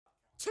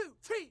two,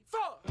 three,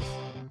 four.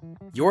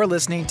 You're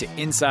listening to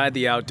Inside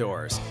the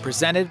Outdoors,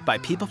 presented by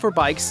People for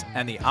Bikes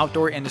and the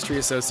Outdoor Industry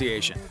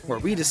Association, where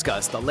we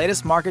discuss the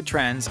latest market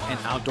trends in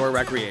outdoor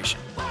recreation.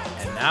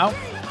 And now,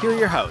 here are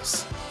your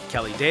hosts,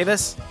 Kelly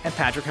Davis and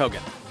Patrick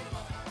Hogan.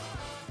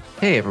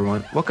 Hey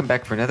everyone, welcome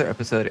back for another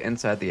episode of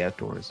Inside the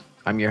Outdoors.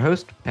 I'm your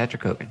host,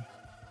 Patrick Hogan.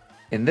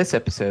 In this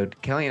episode,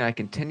 Kelly and I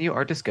continue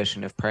our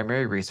discussion of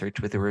primary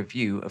research with a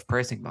review of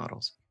pricing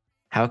models.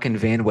 How can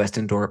Van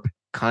Westendorp,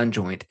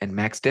 Conjoint, and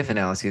Max Diff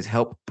analyses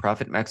help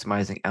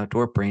profit-maximizing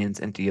outdoor brands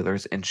and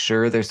dealers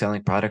ensure they're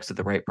selling products at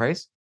the right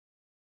price?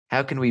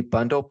 How can we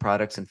bundle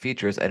products and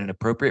features at an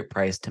appropriate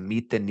price to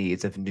meet the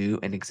needs of new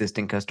and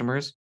existing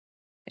customers?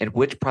 And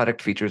which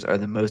product features are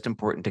the most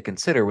important to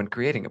consider when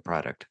creating a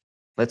product?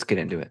 Let's get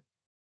into it.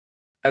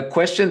 A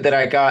question that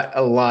I got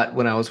a lot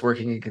when I was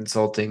working in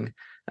consulting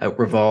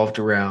revolved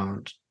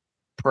around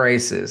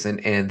prices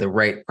and the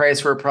right price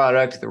for a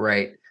product, the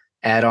right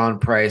add-on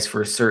price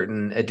for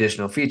certain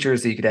additional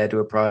features that you could add to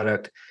a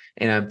product.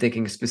 And I'm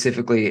thinking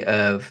specifically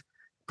of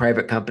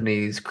private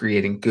companies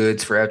creating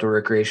goods for outdoor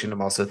recreation.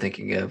 I'm also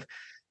thinking of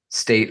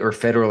state or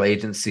federal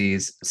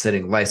agencies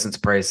setting license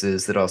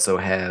prices that also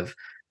have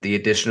the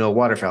additional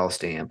waterfowl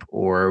stamp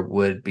or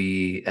would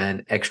be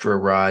an extra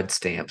rod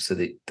stamp so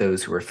that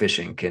those who are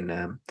fishing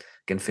can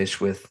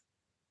fish with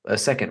a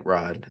second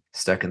rod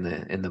stuck in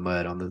the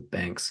mud on the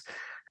banks.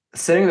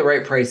 Setting the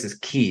right price is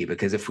key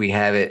because if we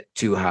have it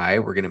too high,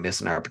 we're going to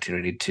miss an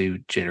opportunity to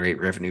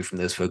generate revenue from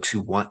those folks who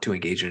want to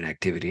engage in an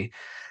activity.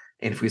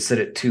 And if we set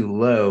it too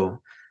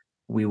low,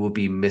 we will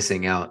be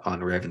missing out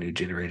on revenue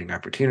generating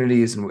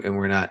opportunities and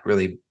we're not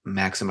really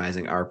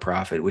maximizing our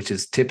profit, which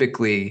is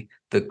typically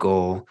the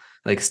goal.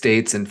 Like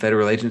states and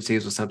federal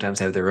agencies will sometimes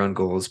have their own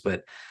goals,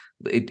 but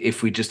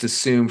if we just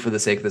assume for the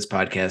sake of this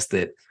podcast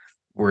that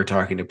we're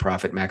talking to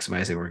profit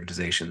maximizing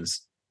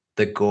organizations,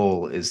 the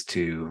goal is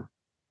to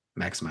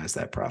maximize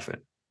that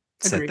profit,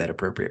 set that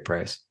appropriate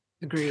price.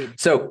 Agreed.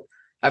 So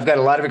I've got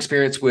a lot of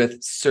experience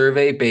with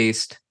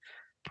survey-based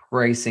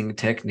pricing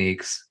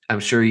techniques.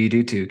 I'm sure you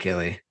do too,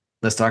 Kelly.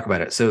 Let's talk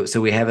about it. So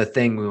we have a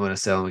thing we want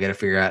to sell and we got to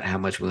figure out how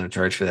much we're going to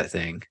charge for that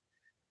thing.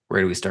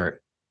 Where do we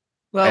start?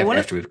 Well,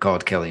 after we've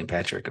called Kelly and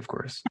Patrick, of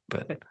course.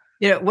 But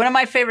one of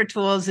my favorite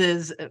tools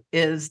is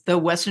the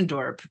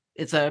Westendorp.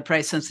 It's a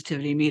price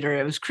sensitivity meter.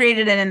 It was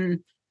created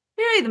in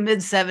the mid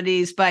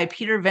 70s by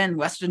Peter Van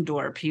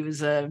Westendorp. He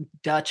was a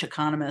Dutch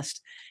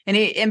economist,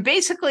 and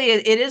basically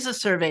it is a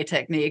survey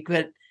technique.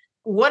 But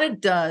what it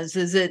does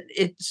is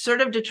it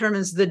sort of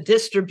determines the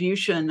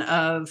distribution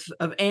of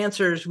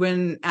answers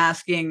when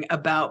asking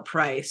about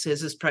price.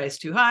 Is this price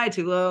too high,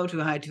 too low,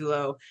 too high, too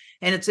low?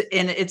 And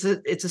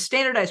it's a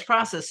standardized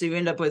process. So you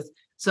end up with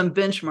some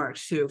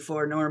benchmarks too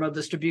for normal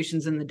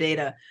distributions in the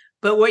data.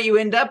 But what you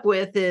end up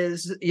with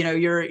is,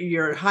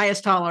 your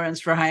highest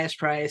tolerance for highest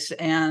price.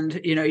 And,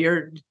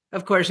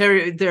 of course,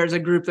 there's a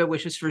group that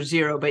wishes for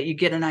zero, but you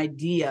get an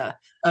idea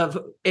of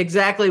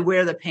exactly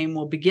where the pain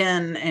will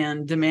begin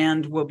and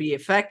demand will be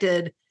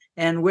affected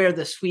and where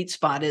the sweet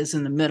spot is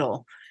in the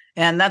middle.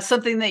 And that's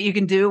something that you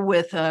can do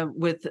with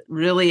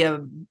really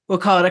we'll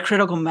call it a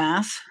critical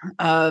mass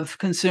of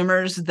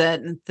consumers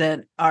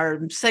that are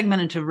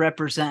segmented to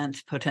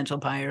represent potential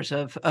buyers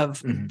of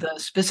the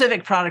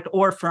specific product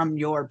or from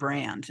your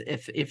brand,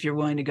 if you're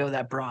willing to go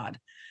that broad.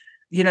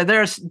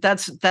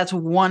 That's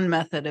one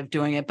method of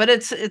doing it, but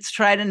it's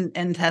tried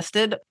and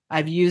tested.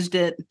 I've used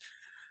it,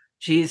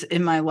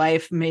 in my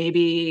life,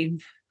 maybe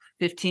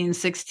 15,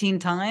 16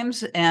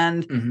 times,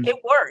 and it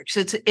works.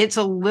 It's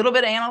a little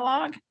bit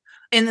analog,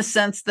 in the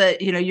sense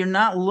that, you're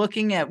not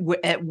looking at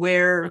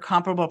where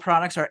comparable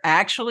products are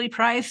actually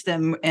priced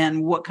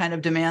and what kind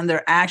of demand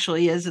there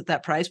actually is at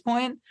that price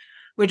point,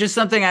 which is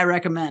something I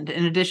recommend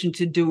in addition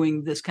to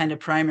doing this kind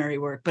of primary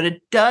work. But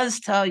it does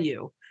tell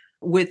you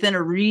within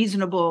a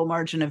reasonable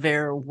margin of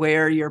error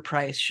where your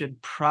price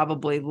should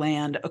probably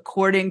land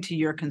according to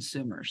your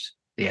consumers.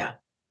 Yeah.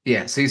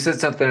 Yeah. So you said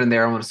something in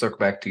there I want to circle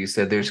back to. You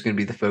said there's going to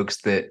be the folks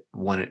that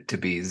want it to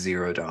be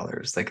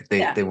 $0. Like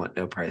they want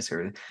no price.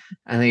 Or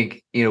I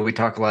think, we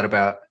talk a lot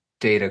about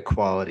data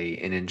quality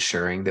and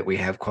ensuring that we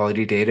have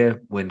quality data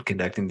when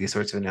conducting these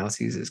sorts of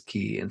analyses is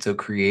key. And so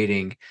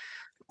creating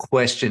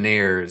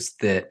questionnaires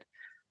that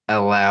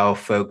allow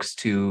folks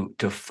to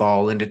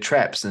fall into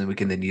traps, and we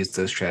can then use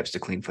those traps to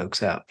clean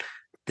folks out.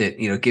 That,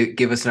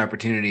 give us an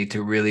opportunity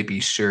to really be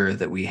sure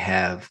that we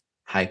have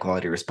high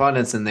quality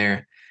respondents in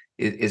there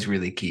is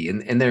really key.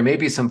 And there may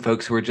be some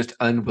folks who are just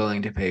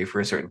unwilling to pay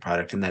for a certain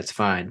product, and that's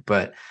fine.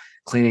 But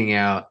cleaning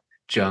out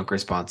junk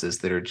responses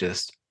that are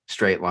just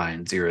straight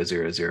line 0,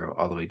 0, 0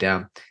 all the way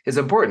down is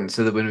important,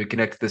 so that when we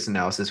connect this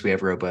analysis, we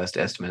have robust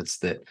estimates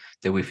that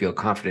we feel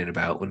confident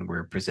about when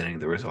we're presenting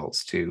the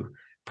results to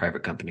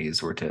private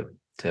companies or to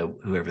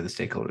whoever the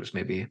stakeholders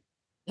may be.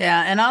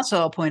 Yeah, and also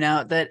I'll point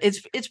out that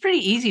it's pretty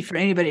easy for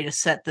anybody to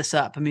set this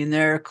up. I mean,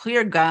 there are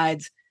clear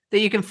guides that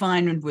you can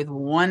find with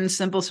one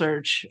simple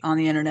search on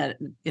the internet.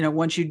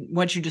 Once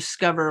you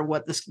discover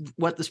what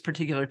this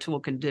particular tool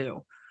can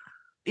do.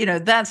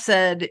 That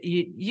said,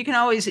 you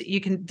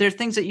can there's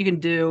things that you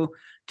can do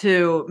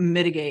to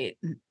mitigate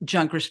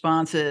junk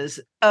responses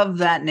of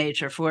that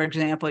nature. For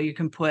example, you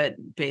can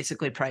put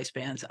basically price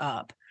bands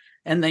up,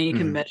 and then you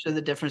can measure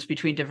the difference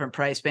between different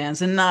price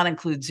bands and not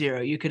include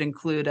zero. You could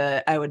include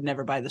I would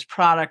never buy this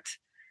product,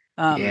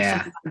 something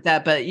like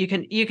that. But you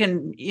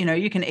can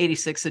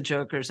 86 the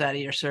jokers out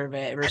of your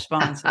survey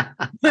response,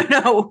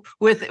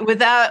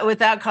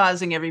 without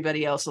causing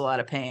everybody else a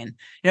lot of pain.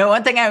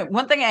 One thing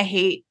I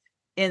hate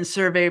in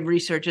survey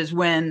research is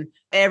when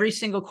every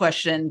single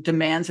question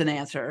demands an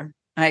answer.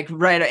 Like,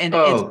 right. And it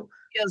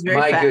feels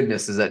very fast.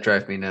 Goodness, does that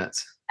drive me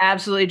nuts?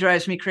 Absolutely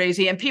drives me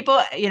crazy. And people,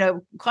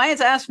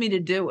 clients ask me to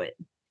do it.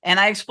 And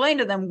I explain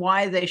to them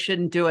why they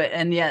shouldn't do it.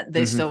 And yet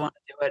they still want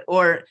to do it.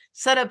 Or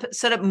set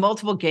up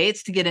multiple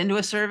gates to get into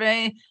a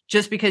survey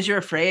just because you're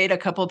afraid a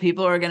couple of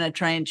people are going to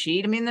try and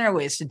cheat. I mean, there are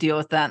ways to deal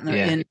with that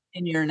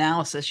in your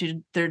analysis.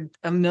 There are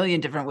a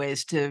million different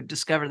ways to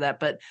discover that.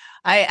 But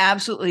I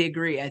absolutely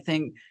agree. I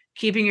think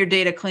keeping your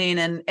data clean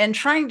and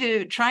trying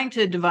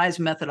to devise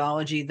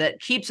methodology that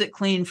keeps it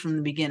clean from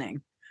the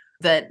beginning,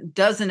 that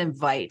doesn't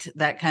invite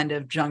that kind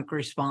of junk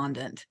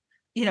respondent.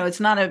 It's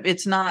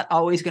not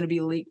always going to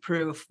be leak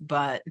proof,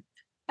 but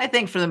I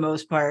think for the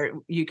most part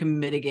you can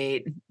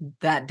mitigate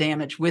that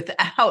damage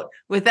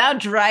without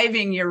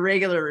driving your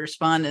regular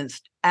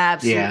respondents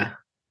absolutely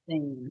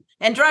insane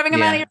and driving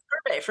them out of your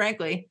survey,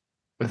 frankly.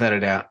 Without a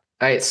doubt.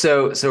 All right,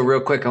 so real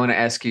quick, I want to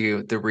ask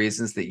you the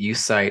reasons that you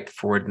cite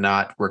for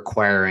not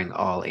requiring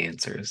all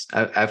answers.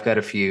 I've got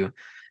a few,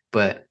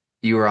 but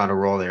you were on a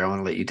roll there. I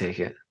want to let you take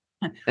it.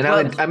 And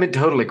I'm in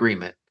total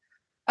agreement.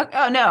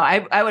 Oh no,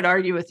 I would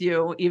argue with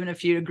you even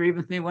if you agree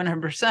with me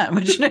 100%,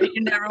 which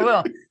you never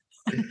will.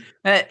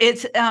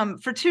 It's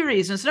for two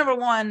reasons. Number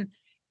one,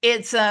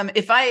 it's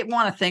if I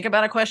want to think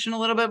about a question a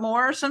little bit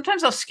more,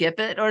 sometimes I'll skip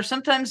it, or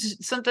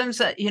sometimes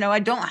I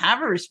don't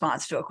have a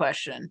response to a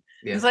question.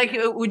 Yeah. It's like,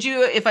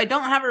 if I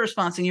don't have a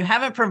response and you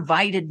haven't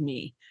provided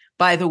me,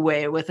 by the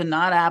way, with a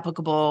not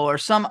applicable or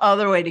some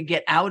other way to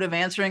get out of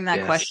answering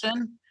that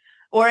question,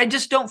 or I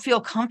just don't feel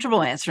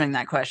comfortable answering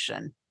that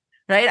question,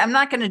 right? I'm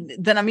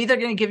either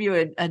going to give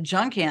you a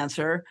junk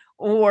answer,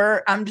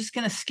 or I'm just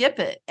going to skip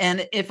it.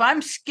 And if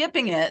I'm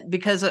skipping it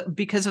because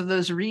of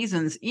those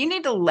reasons, you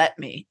need to let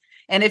me.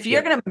 And if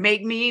you're going to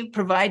make me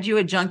provide you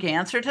a junk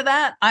answer to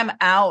that, I'm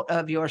out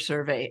of your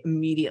survey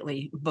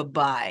immediately.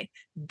 Bye-bye.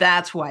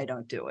 That's why I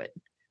don't do it,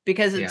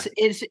 because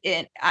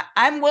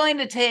I'm willing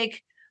to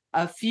take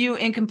a few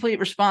incomplete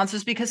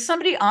responses because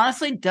somebody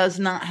honestly does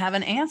not have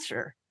an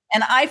answer.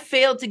 And I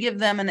failed to give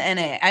them an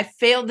NA. I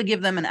failed to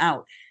give them an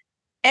out.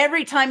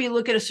 Every time you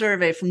look at a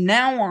survey from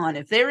now on,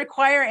 if they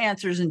require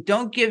answers and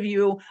don't give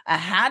you a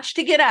hatch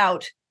to get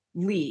out,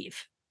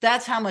 leave.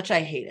 That's how much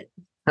I hate it.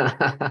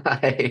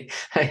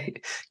 I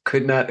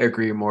could not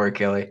agree more,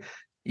 Kelly.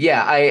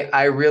 Yeah,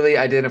 I really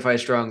identify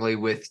strongly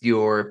with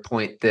your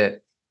point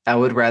that I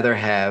would rather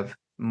have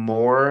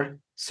more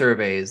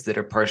surveys that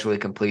are partially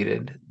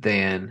completed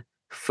than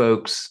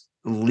folks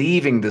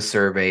leaving the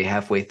survey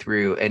halfway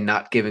through and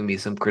not giving me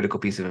some critical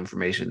piece of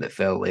information that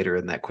fell later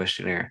in that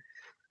questionnaire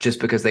just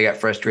because they got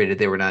frustrated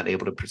they were not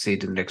able to proceed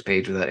to the next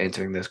page without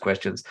answering those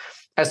questions.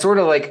 I sort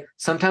of like,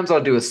 sometimes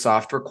I'll do a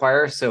soft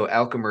require. So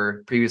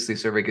Alchemer, previously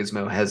Survey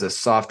Gizmo, has a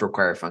soft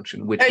require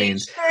function, which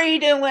means... Are you sure you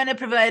don't want to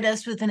provide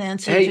us with an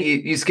answer? Hey,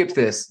 you skipped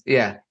this.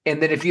 Yeah.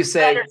 And then if you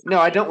say, no,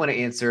 I don't want to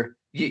answer,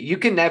 you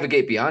can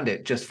navigate beyond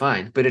it just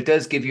fine. But it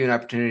does give you an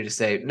opportunity to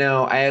say,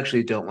 no, I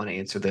actually don't want to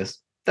answer this.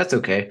 That's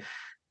okay.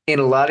 In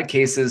a lot of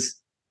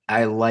cases,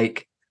 I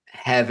like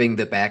having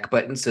the back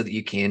button so that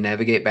you can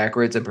navigate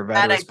backwards and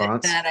provide a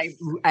response. I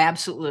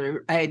absolutely...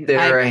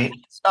 I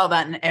saw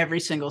that in every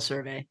single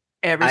survey.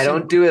 I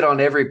don't do it on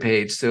every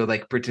page. So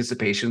like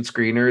participation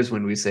screeners,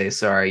 when we say,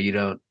 sorry, you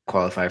don't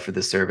qualify for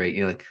the survey,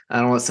 you're like, I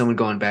don't want someone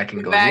going back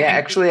and going,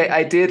 actually,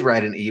 I did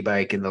ride an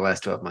e-bike in the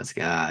last 12 months.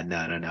 No.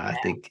 I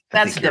think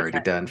you're already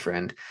done,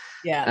 friend.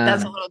 Yeah,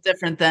 that's a little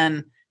different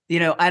than,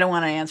 I don't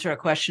want to answer a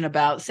question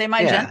about, say,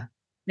 my gender.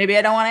 Maybe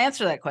I don't want to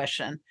answer that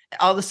question.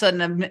 All of a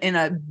sudden, I'm in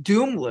a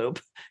doom loop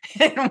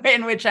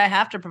in which I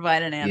have to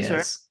provide an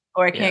answer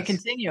or I can't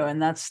continue.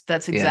 And that's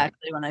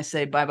exactly when I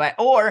say bye-bye.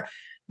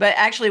 But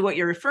actually what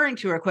you're referring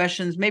to are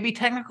questions, maybe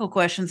technical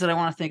questions that I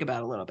want to think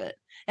about a little bit.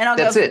 And I'll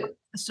go through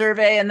the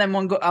survey and then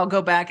I'll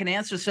go back and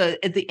answer. So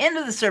at the end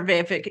of the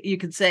survey, you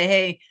could say,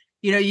 hey,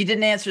 you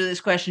didn't answer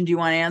this question. Do you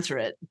want to answer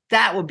it?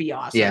 That would be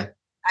awesome. Yeah,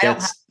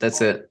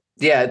 that's it.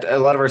 Yeah, a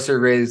lot of our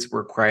surveys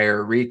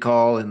require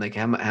recall and like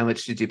how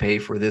much did you pay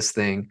for this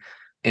thing?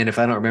 And if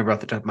I don't remember off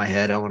the top of my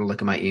head, I want to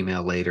look at my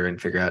email later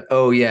and figure out,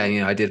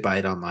 I did buy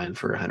it online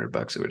for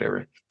 $100 or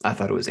whatever. I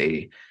thought it was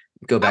 $80.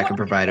 Go back and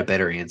provide a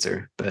better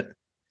answer. But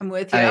I'm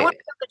with you. I want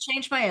to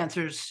change my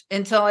answers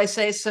until I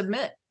say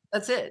submit.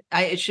 That's it.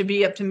 It should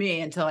be up to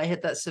me until I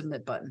hit that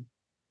submit button.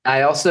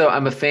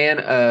 I'm a fan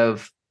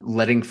of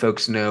letting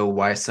folks know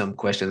why some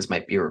questions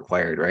might be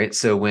required, right?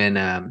 So when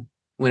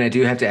I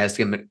do have to ask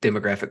them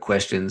demographic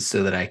questions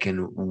so that I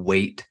can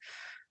weight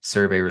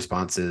survey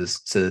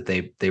responses so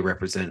that they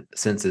represent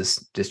census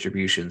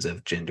distributions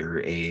of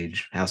gender,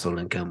 age, household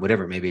income,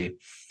 whatever it may be,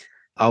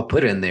 I'll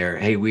put in there,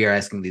 hey, we are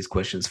asking these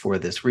questions for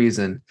this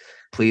reason.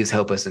 Please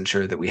help us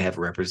ensure that we have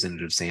a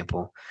representative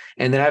sample.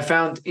 And then I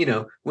found,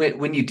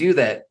 when you do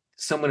that,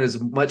 someone is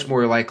much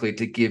more likely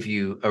to give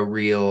you a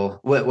real,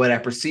 what I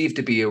perceive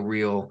to be a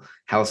real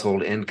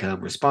household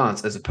income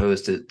response, as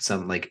opposed to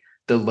some like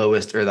the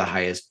lowest or the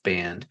highest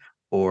band,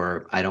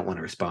 or I don't want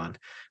to respond.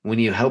 When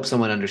you help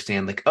someone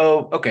understand, like,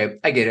 oh, okay,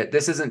 I get it.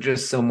 This isn't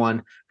just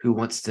someone who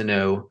wants to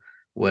know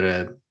what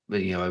a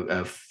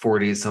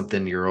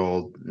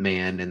 40-something-year-old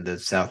man in the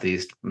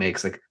Southeast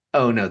makes. Like,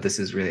 oh no, this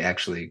is really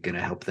actually going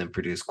to help them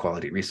produce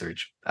quality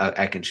research.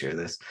 I can share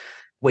this.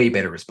 Way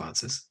better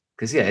responses.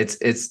 Because yeah,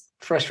 it's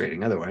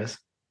frustrating otherwise.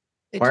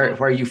 Why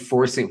are you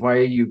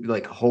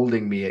like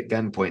holding me at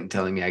gunpoint and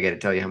telling me I got to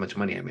tell you how much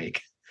money I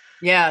make?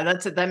 Yeah,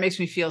 that makes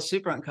me feel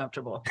super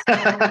uncomfortable.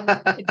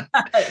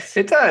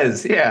 It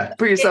does. Yeah.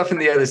 Put yourself in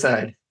the other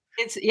side.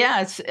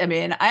 I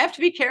mean, I have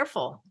to be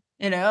careful,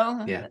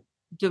 Yeah.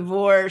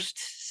 Divorced,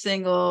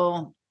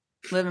 single,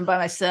 living by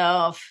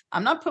myself.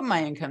 I'm not putting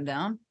my income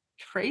down.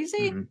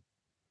 Crazy. Mm-hmm.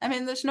 I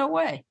mean, there's no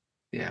way.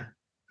 Yeah.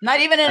 Not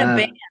even in a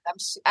band.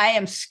 I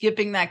am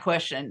skipping that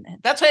question.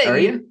 That's what are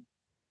you?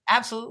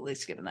 Absolutely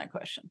skipping that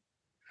question.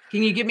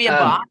 Can you give me a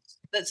box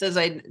that says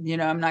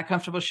I'm not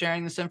comfortable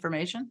sharing this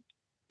information?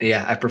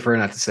 Yeah, I prefer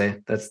not to say.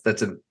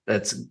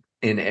 That's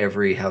in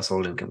every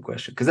household income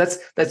question, because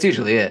that's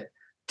usually it.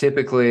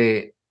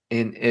 Typically,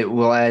 it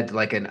will add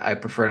like an I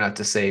prefer not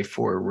to say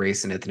for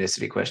race and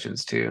ethnicity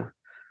questions too.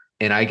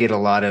 And I get a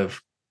lot of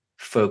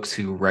folks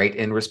who write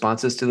in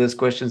responses to those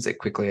questions that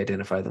quickly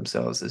identify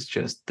themselves as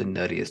just the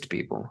nuttiest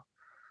people.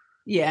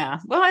 Yeah.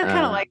 Well, I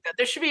kind of like that.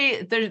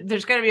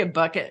 There's got to be a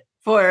bucket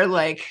for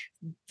like,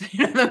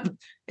 I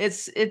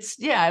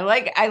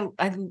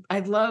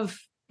love,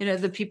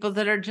 the people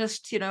that are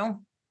just,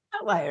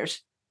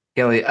 outliers.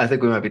 Kelly, I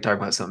think we might be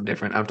talking about something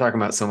different. I'm talking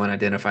about someone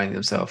identifying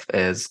themselves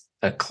as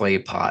a clay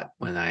pot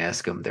when I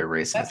ask them their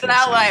race. That's an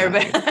outlier,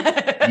 but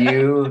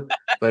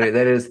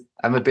that is,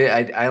 I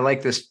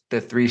like the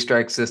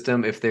 3-strike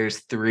system. If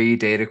there's 3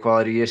 data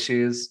quality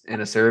issues in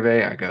a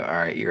survey, I go, all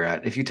right, you're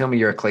out. If you tell me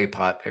you're a clay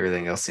pot,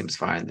 everything else seems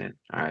fine, then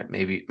all right,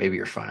 maybe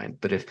you're fine.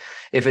 But if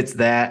it's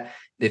that,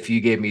 if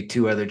you gave me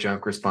 2 other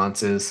junk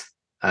responses,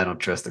 I don't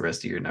trust the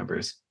rest of your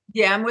numbers.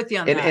 Yeah, I'm with you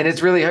on that. And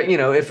it's really,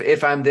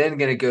 if I'm then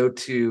going to go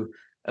to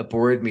a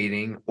board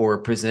meeting or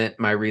present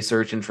my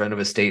research in front of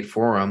a state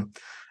forum,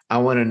 I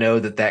want to know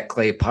that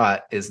clay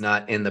pot is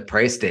not in the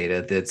price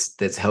data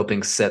that's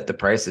helping set the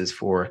prices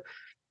for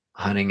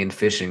hunting and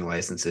fishing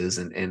licenses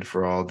and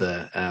for all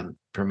the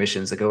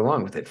permissions that go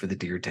along with it, for the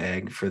deer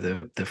tag, for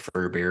the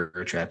fur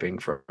bearer trapping,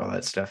 for all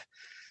that stuff.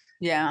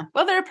 Yeah.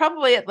 Well, they're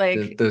probably at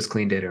like those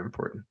clean data are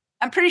important.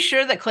 I'm pretty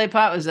sure that clay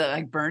pot was at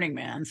like Burning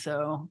Man.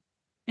 So,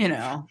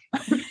 All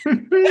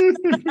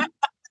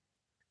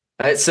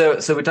right.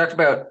 So we talked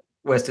about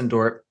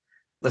Westendorp.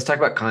 Let's talk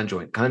about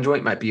Conjoint.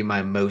 Conjoint might be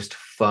my most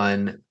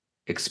fun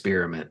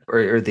experiment,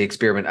 or the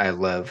experiment I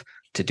love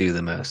to do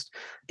the most.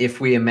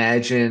 If we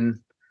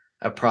imagine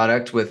a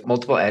product with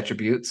multiple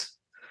attributes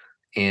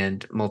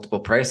and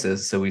multiple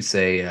prices, so we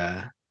say,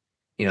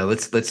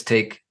 let's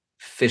take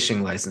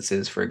fishing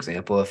licenses, for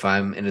example. If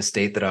I'm in a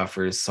state that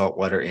offers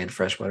saltwater and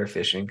freshwater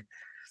fishing,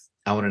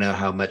 I want to know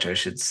how much I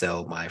should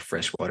sell my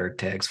freshwater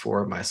tags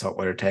for, my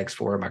saltwater tags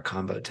for, my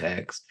combo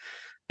tags.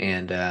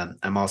 And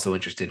I'm also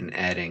interested in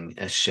adding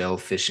a shell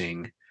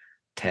fishing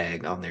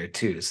tag on there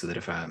too, so that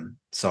if I'm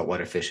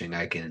saltwater fishing,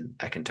 I can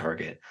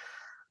target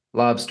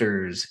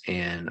lobsters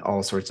and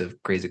all sorts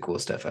of crazy cool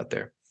stuff out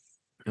there.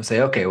 I'll say,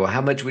 okay, well,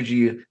 how much would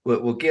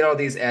we'll get all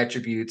these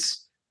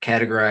attributes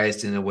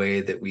categorized in a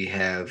way that we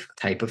have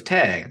type of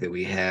tag, that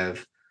we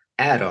have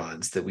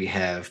add-ons, that we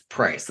have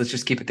price. Let's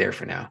just keep it there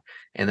for now.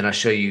 And then I'll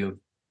show you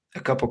a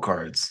couple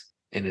cards.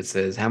 And it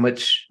says,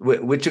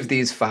 which of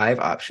these 5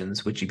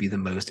 options would you be the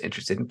most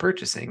interested in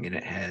purchasing? And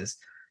it has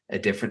a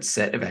different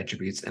set of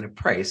attributes and a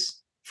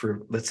price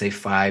for, let's say,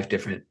 5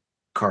 different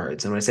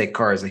cards. And when I say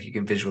cards, like you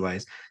can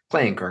visualize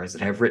playing cards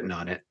that have written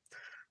on it,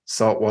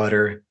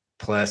 saltwater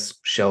plus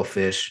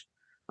shellfish,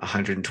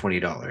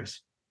 $120.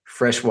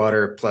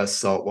 Freshwater plus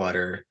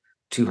saltwater,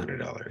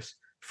 $200.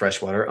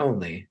 Freshwater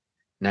only,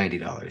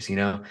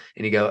 $90,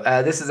 and you go,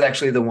 this is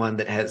actually the one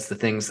that has the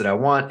things that I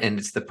want, and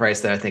it's the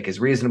price that I think is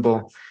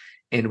reasonable.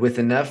 And with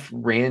enough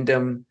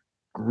random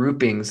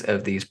groupings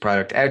of these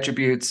product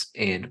attributes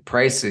and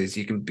prices,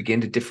 you can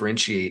begin to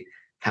differentiate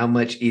how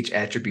much each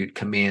attribute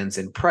commands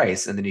in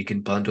price. And then you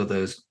can bundle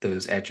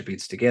those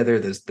attributes together,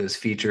 those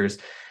features,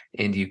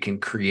 and you can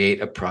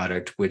create a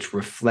product which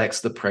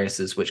reflects the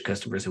prices which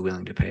customers are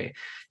willing to pay.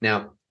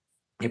 Now,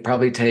 it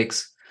probably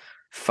takes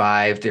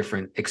 5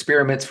 different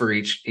experiments for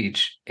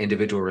each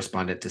individual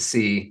respondent to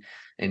see.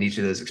 And each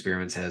of those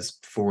experiments has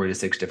 4 to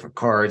 6 different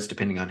cards,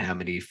 depending on how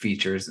many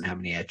features and how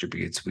many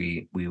attributes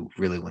we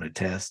really want to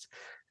test.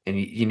 And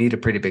you need a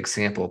pretty big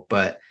sample,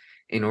 but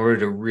in order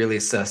to really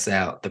suss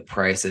out the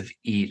price of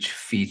each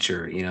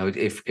feature,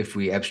 if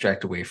we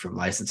abstract away from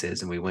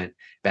licenses and we went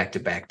back to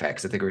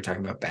backpacks, I think we were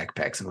talking about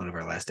backpacks in one of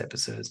our last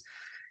episodes,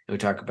 and we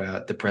talk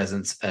about the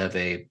presence of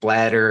a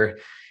bladder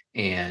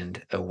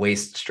and a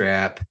waist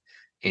strap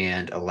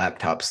and a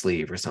laptop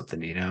sleeve or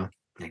something,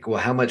 like, well,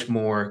 how much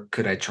more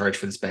could I charge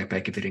for this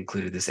backpack if it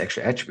included this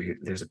extra attribute?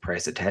 There's a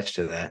price attached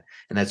to that.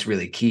 And that's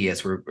really key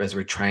as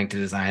we're trying to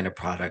design a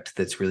product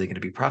that's really going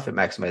to be profit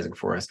maximizing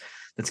for us,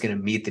 that's going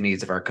to meet the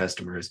needs of our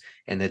customers,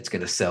 and that's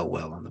going to sell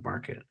well on the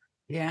market.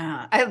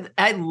 Yeah,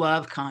 I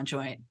love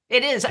conjoint.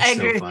 It is. It's I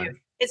agree so with you. fun.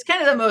 It's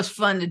kind of the most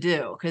fun to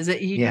do because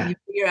you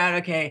figure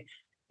out, okay,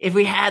 if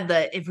we had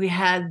the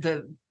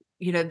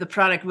the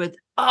product with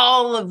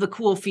all of the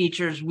cool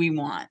features we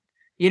want,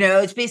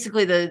 it's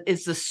basically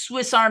it's the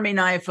Swiss Army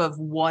knife of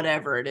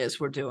whatever it is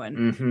we're doing.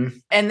 Mm-hmm.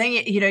 And then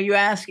you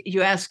ask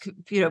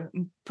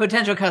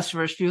potential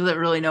customers, people that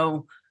really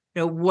know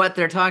what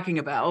they're talking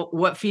about,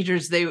 what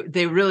features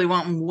they really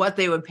want and what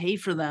they would pay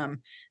for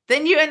them.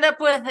 Then you end up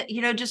with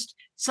just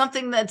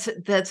something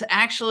that's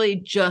actually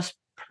just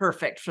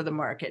perfect for the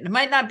market. And it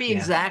might not be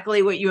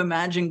exactly what you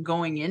imagine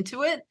going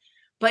into it,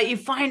 but you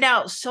find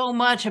out so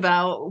much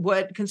about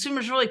what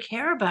consumers really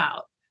care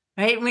about,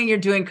 right? When you're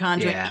doing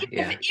conjoint,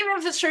 even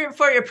if it's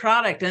for your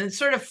product. And it's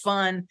sort of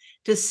fun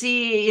to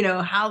see,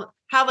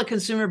 how the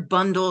consumer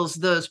bundles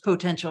those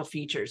potential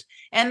features.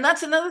 And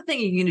that's another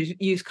thing you can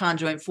use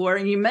conjoint for.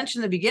 And you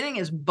mentioned in the beginning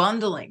is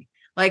bundling.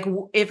 Like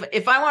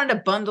if I wanted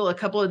to bundle a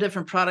couple of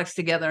different products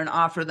together and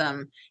offer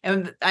them,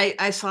 and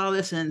I saw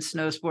this in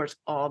snow sports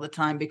all the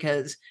time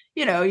because,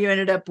 you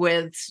ended up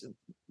with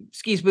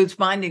skis, boots,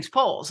 bindings,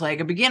 poles, like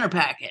a beginner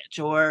package,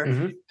 or,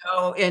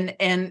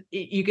 and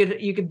you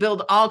could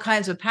build all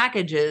kinds of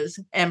packages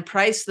and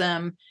price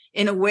them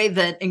in a way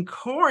that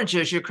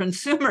encourages your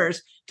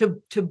consumers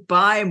to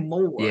buy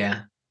more.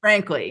 Yeah.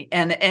 Frankly,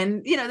 and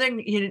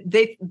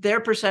their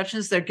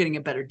perceptions, they're getting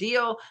a better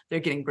deal,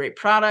 they're getting great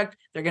product,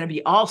 they're going to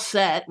be all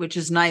set, which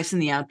is nice in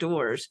the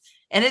outdoors.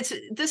 And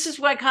this is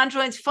why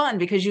conjoint's fun,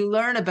 because you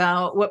learn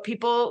about what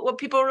people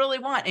really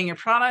want in your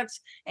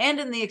products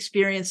and in the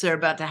experience they're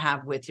about to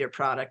have with your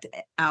product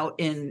out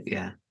in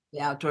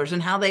the outdoors,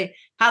 and how they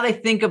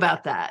think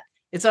about that.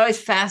 It's always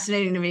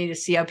fascinating to me to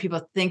see how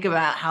people think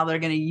about how they're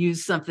going to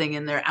use something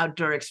in their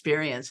outdoor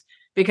experience,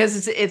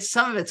 because it's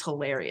some of it's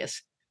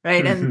hilarious.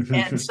 Right.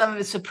 And some of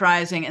it's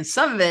surprising, and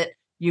some of it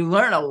you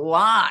learn a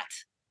lot.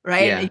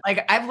 Right. Yeah.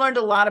 Like I've learned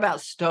a lot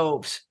about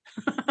stoves.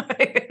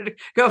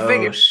 Go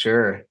figure. Oh,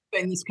 sure.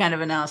 Doing this kind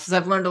of analysis.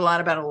 I've learned a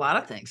lot about a lot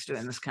of things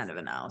doing this kind of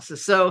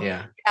analysis. So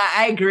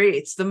I agree.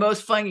 It's the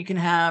most fun you can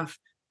have,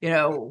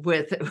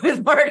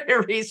 with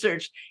market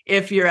research,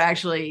 if you're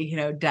actually,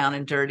 down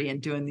and dirty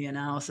and doing the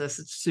analysis.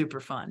 It's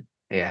super fun.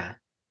 Yeah.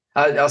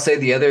 I'll say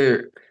the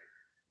other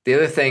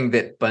thing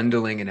that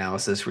bundling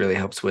analysis really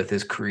helps with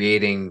is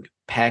creating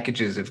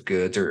packages of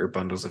goods or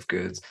bundles of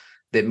goods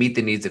that meet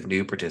the needs of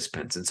new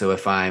participants. And so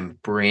if I'm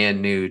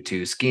brand new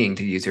to skiing,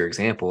 to use your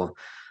example,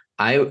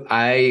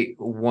 I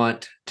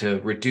want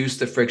to reduce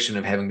the friction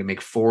of having to make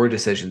 4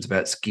 decisions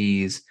about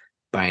skis,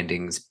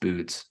 bindings,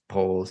 boots,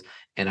 poles.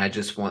 And I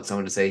just want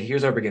someone to say,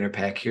 here's our beginner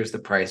pack. Here's the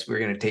price. We're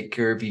going to take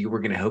care of you. We're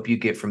going to help you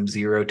get from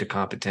 0 to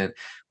competent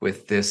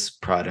with this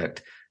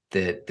product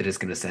that is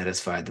going to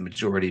satisfy the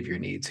majority of your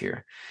needs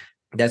here.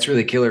 That's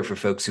really killer for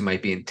folks who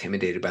might be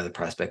intimidated by the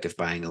prospect of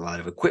buying a lot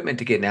of equipment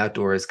to get in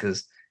outdoors,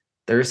 because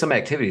there are some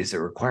activities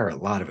that require a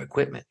lot of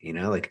equipment.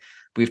 Like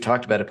we've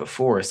talked about it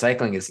before,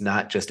 cycling is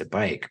not just a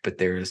bike, but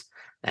there's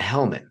a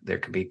helmet, there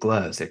can be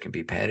gloves, there can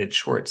be padded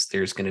shorts,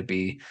 there's going to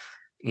be,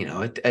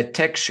 a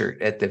tech shirt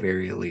at the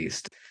very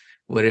least.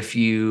 What if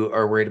you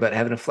are worried about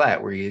having a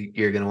flat where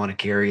you're going to want to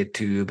carry a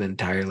tube and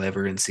tire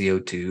lever and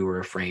CO2 or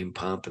a frame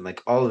pump, and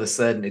like all of a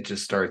sudden it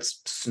just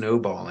starts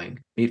snowballing.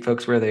 Meet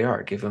folks where they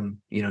are, give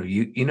them, you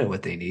know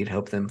what they need,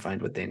 help them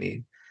find what they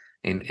need,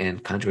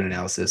 and conjoint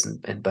analysis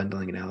and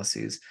bundling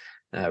analyses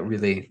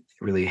really,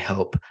 really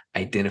help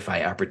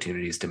identify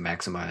opportunities to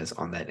maximize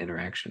on that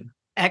interaction.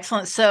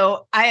 Excellent.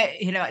 So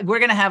we're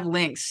going to have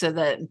links so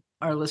that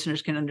our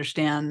listeners can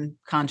understand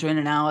conjoint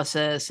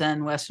analysis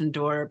and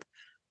Westendorp,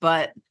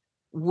 but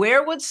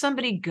where would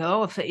somebody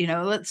go if,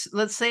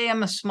 let's say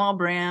I'm a small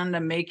brand,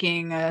 I'm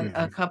making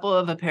a couple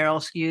of apparel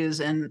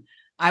SKUs, and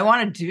I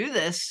want to do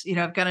this,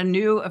 I've got a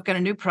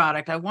new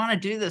product. I want to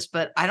do this,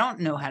 but I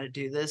don't know how to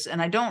do this,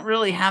 and I don't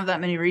really have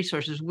that many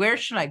resources. Where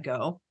should I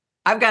go?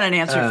 I've got an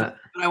answer for that,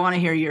 but I want to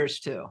hear yours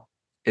too.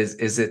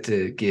 Is it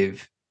to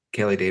give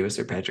Kelly Davis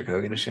or Patrick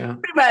Hogan a show?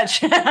 Pretty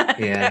much.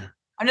 Yeah.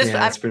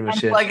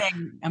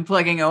 I'm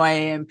plugging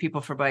OIA and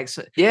People for Bikes.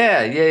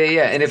 Yeah.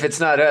 And if it's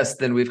not us,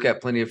 then we've got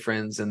plenty of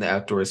friends in the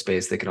outdoor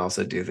space that can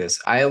also do this.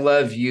 I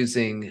love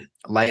using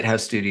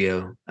Lighthouse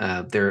Studio.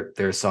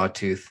 Their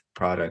Sawtooth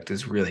product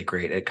is really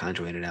great at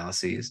conjoint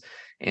analyses,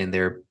 and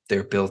their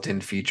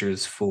built-in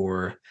features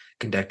for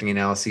conducting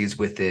analyses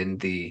within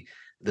the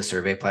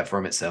survey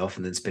platform itself,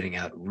 and then spitting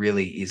out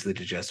really easily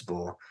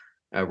digestible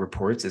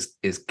reports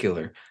is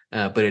killer.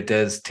 But it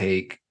does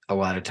take a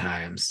lot of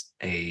times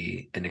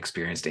an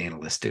experienced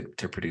analyst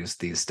to produce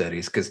these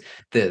studies, because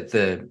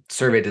the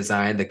survey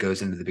design that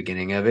goes into the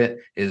beginning of it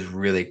is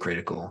really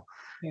critical.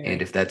 Yeah.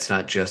 And if that's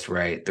not just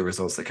right, the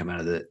results that come out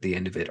of the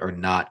end of it are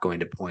not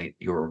going to point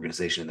your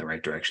organization in the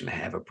right direction to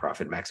have a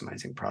profit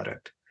maximizing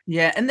product.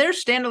 Yeah, and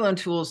there's standalone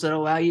tools that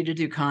allow you to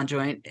do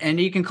conjoint, and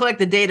you can collect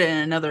the data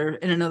in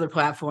another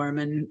platform,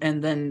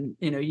 and then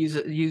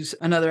use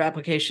another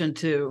application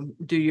to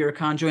do your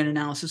conjoint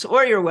analysis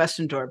or your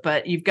Westendorp.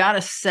 But you've got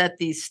to set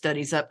these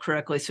studies up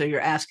correctly so you're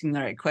asking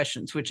the right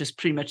questions, which is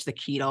pretty much the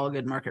key to all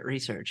good market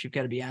research. You've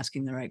got to be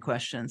asking the right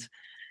questions.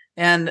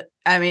 And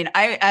I mean,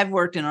 I've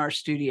worked in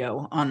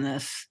RStudio on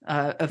this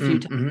a few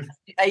times.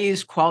 I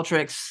use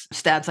Qualtrics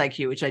Stats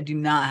IQ, which I do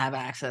not have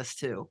access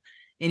to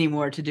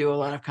anymore to do a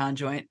lot of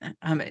conjoint.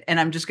 And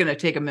I'm just going to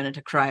take a minute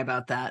to cry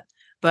about that.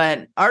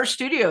 But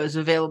RStudio is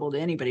available to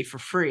anybody for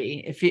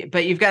free.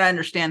 But you've got to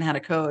understand how to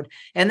code.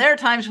 And there are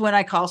times when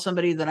I call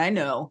somebody that I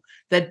know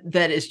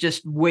that is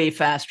just way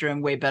faster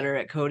and way better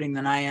at coding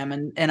than I am.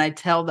 And I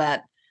tell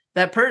that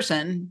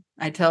person,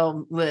 I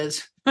tell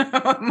Liz,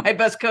 my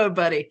best code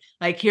buddy,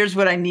 like, here's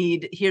what I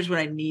need. Here's what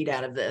I need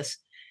out of this.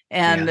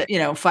 And,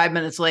 5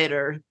 minutes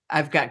later,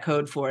 I've got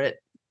code for it.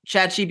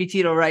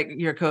 ChatGPT will write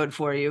your code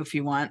for you if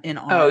you want in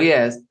R. Oh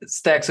yeah,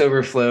 Stacks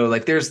Overflow.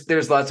 Like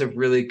there's lots of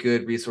really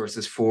good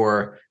resources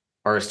for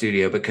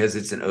RStudio because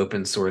it's an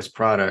open source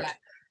product.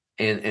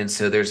 Yeah. And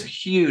so there's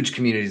huge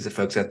communities of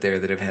folks out there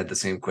that have had the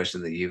same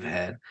question that you've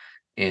had.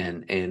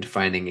 And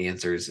finding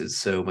answers is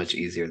so much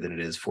easier than it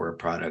is for a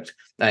product.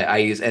 I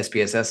use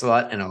SPSS a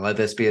lot, and I love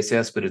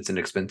SPSS, but it's an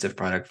expensive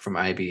product from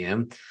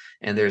IBM.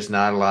 And there's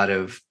not a lot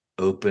of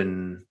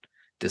open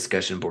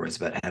discussion boards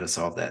about how to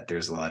solve that.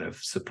 There's a lot of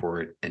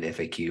support and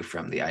FAQ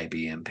from the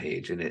IBM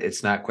page, and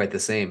it's not quite the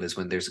same as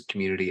when there's a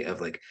community of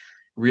like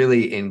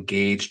really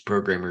engaged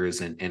programmers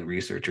and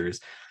researchers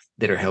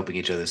that are helping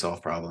each other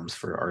solve problems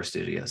for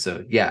RStudio.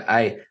 So yeah,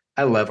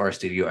 I love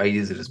RStudio. I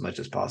use it as much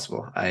as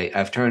possible.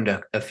 I've turned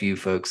a few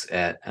folks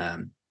at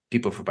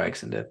People for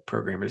Bikes into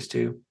programmers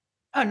too.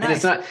 Oh, nice. And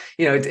it's not,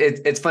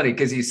 it's funny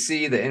because you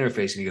see the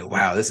interface and you go,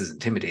 wow, this is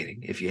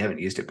intimidating if you haven't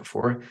used it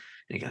before. And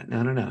you go,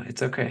 no,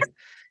 it's okay.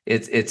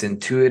 It's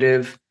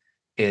intuitive.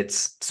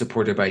 It's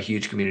supported by a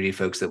huge community of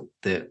folks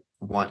that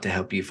want to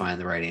help you find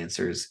the right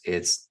answers.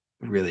 It's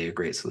really a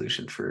great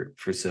solution for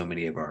so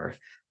many of our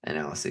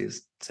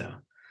analyses. So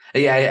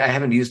yeah, I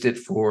haven't used it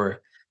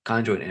for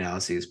conjoint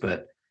analyses,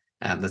 but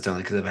that's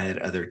only because I've had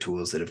other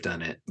tools that have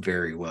done it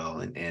very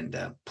well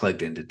and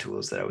plugged into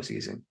tools that I was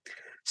using.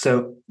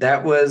 So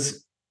that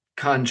was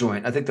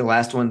conjoint. I think the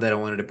last one that I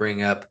wanted to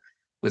bring up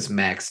was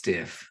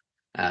MaxDiff,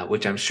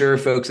 which I'm sure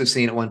folks have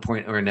seen at one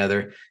point or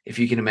another. If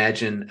you can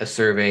imagine a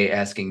survey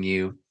asking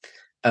you,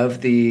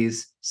 of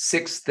these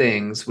 6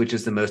 things, which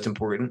is the most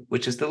important,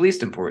 which is the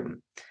least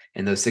important?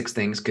 And those 6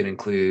 things could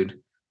include,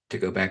 to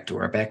go back to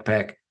our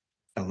backpack,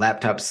 a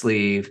laptop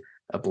sleeve,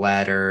 a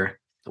bladder,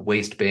 a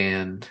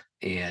waistband,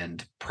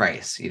 and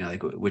price,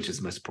 like which is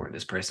the most important?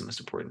 Is price the most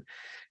important?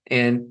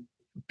 And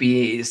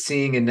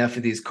seeing enough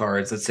of these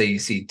cards, let's say you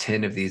see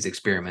 10 of these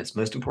experiments,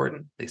 most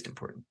important, least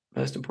important,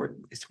 most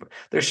important, least important.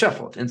 They're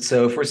shuffled. And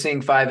so if we're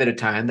seeing 5 at a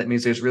time, that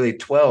means there's really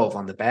 12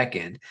 on the back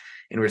end.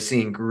 And we're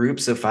seeing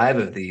groups of 5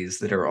 of these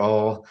that are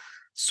all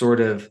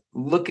sort of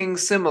looking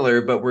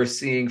similar, but we're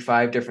seeing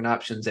 5 different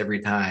options every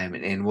time.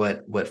 And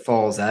what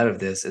falls out of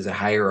this is a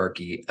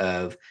hierarchy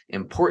of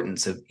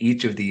importance of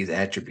each of these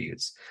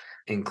attributes,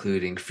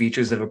 including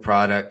features of a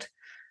product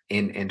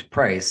and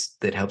price,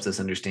 that helps us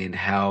understand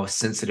how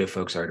sensitive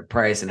folks are to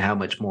price and how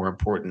much more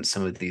important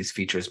some of these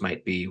features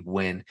might be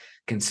when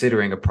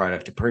considering a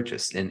product to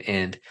purchase.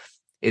 And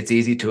it's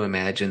easy to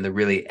imagine the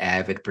really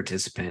avid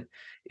participant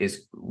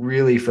is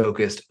really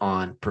focused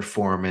on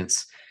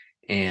performance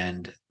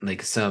and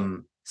like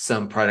some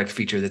product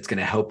feature that's going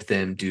to help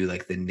them do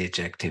like the niche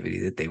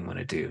activity that they want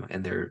to do.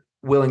 And they're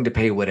willing to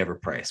pay whatever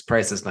price.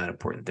 Price is not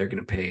important. They're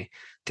going to pay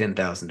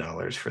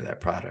 $10,000 for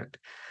that product.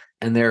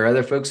 And there are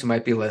other folks who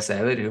might be less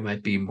avid, who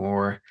might be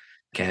more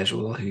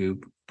casual,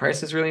 who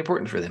price is really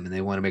important for them. And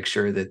they want to make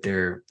sure that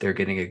they're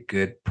getting a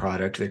good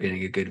product, they're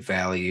getting a good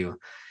value,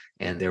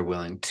 and they're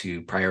willing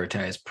to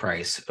prioritize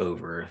price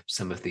over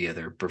some of the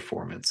other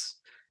performance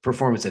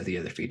of the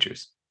other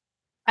features.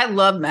 I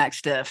love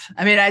MaxDiff.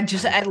 I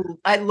mean,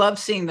 I love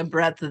seeing the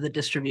breadth of the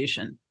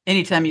distribution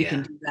anytime you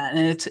can do that.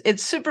 And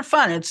it's super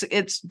fun.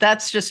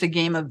 That's just a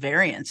game of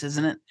variance,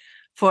 isn't it?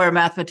 For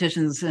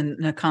mathematicians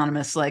and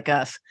economists like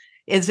us.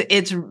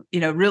 It's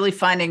really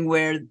finding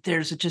where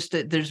there's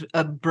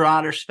a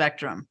broader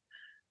spectrum.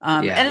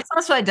 And it's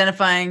also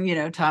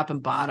identifying, top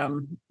and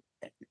bottom,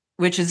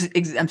 which is,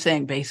 I'm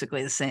saying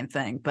basically the same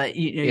thing, but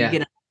you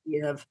get an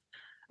idea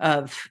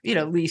of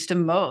least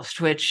and most,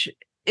 which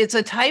it's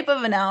a type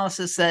of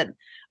analysis that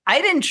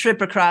I didn't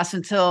trip across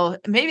until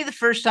maybe the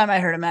first time I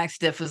heard of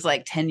MaxDiff was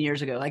like 10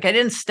 years ago. Like I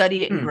didn't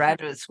study it in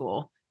graduate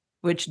school,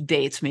 which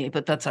dates me,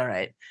 but that's all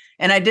right.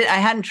 And I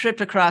hadn't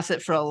tripped across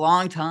it for a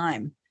long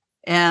time.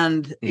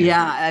 And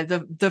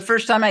the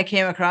first time I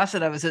came across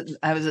it, I was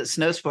at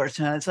Snow Sports,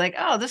 and I was like,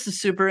 oh, this is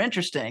super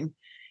interesting.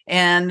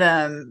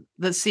 And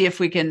let's see if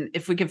we can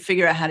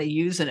figure out how to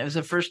use it. It was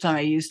the first time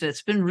I used it.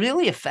 It's been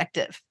really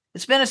effective.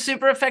 It's been a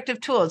super effective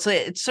tool.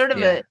 It's sort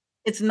of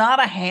it's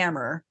not a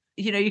hammer.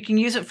 You can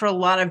use it for a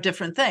lot of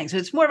different things.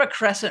 It's more of a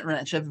crescent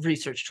wrench of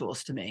research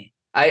tools to me.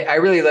 I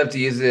really love to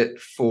use it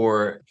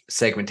for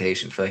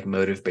segmentation, for like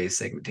motive-based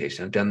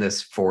segmentation. I've done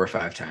this 4 or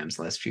 5 times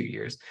the last few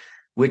years.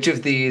 Which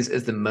of these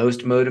is the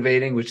most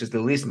motivating? Which is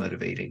the least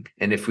motivating?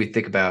 And if we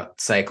think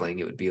about cycling,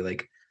 it would be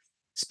like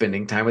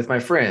spending time with my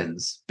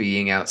friends,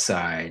 being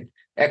outside,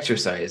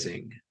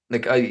 exercising,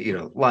 like,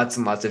 lots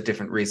and lots of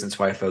different reasons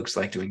why folks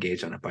like to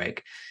engage on a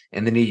bike.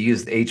 And then you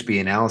use the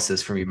HB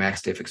analysis from your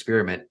MaxDiff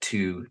experiment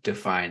to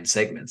define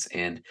segments.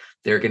 And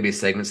there are going to be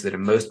segments that are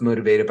most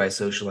motivated by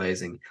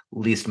socializing,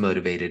 least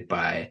motivated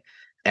by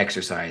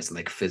exercise and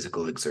like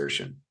physical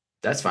exertion.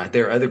 That's fine.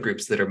 There are other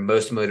groups that are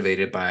most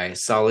motivated by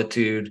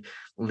solitude,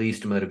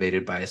 least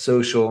motivated by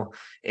social,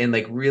 and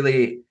like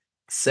really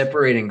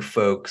separating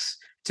folks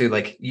to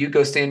like, you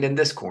go stand in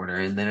this corner,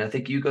 and then I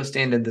think you go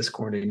stand in this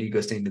corner, and you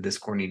go stand in this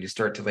corner, and you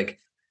start to like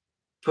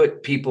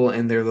put people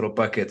in their little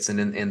buckets and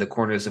in the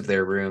corners of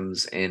their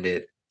rooms. And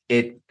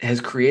it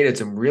has created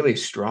some really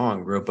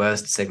strong,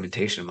 robust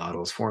segmentation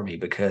models for me,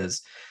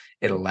 because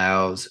it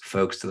allows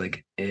folks to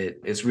like, it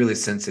is really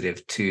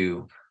sensitive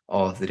to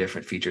all of the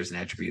different features and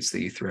attributes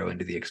that you throw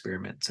into the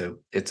experiment. So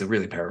it's a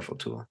really powerful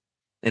tool.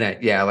 And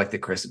I like the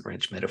crescent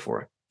wrench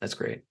metaphor. That's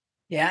great.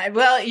 Yeah,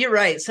 well, you're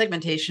right.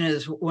 Segmentation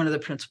is one of the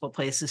principal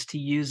places to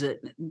use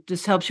it. It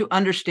just helps you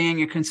understand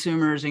your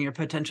consumers and your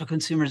potential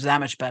consumers that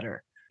much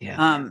better.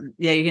 Yeah.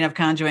 You can have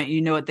conjoint,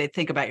 you know what they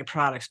think about your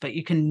products, but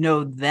you can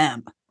know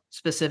them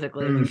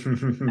specifically.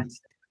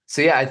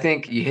 So yeah, I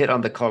think you hit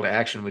on the call to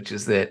action, which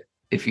is that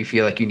if you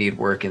feel like you need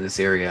work in this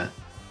area,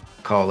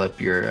 call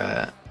up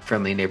your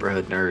friendly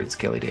neighborhood nerds,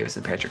 Kelly Davis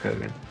and Patrick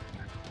Hogan.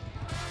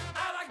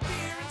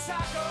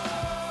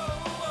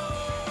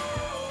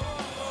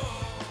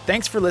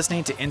 Thanks for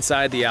listening to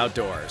Inside the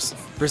Outdoors,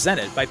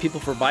 presented by People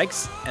for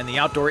Bikes and the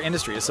Outdoor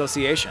Industry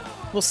Association.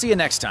 We'll see you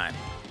next time.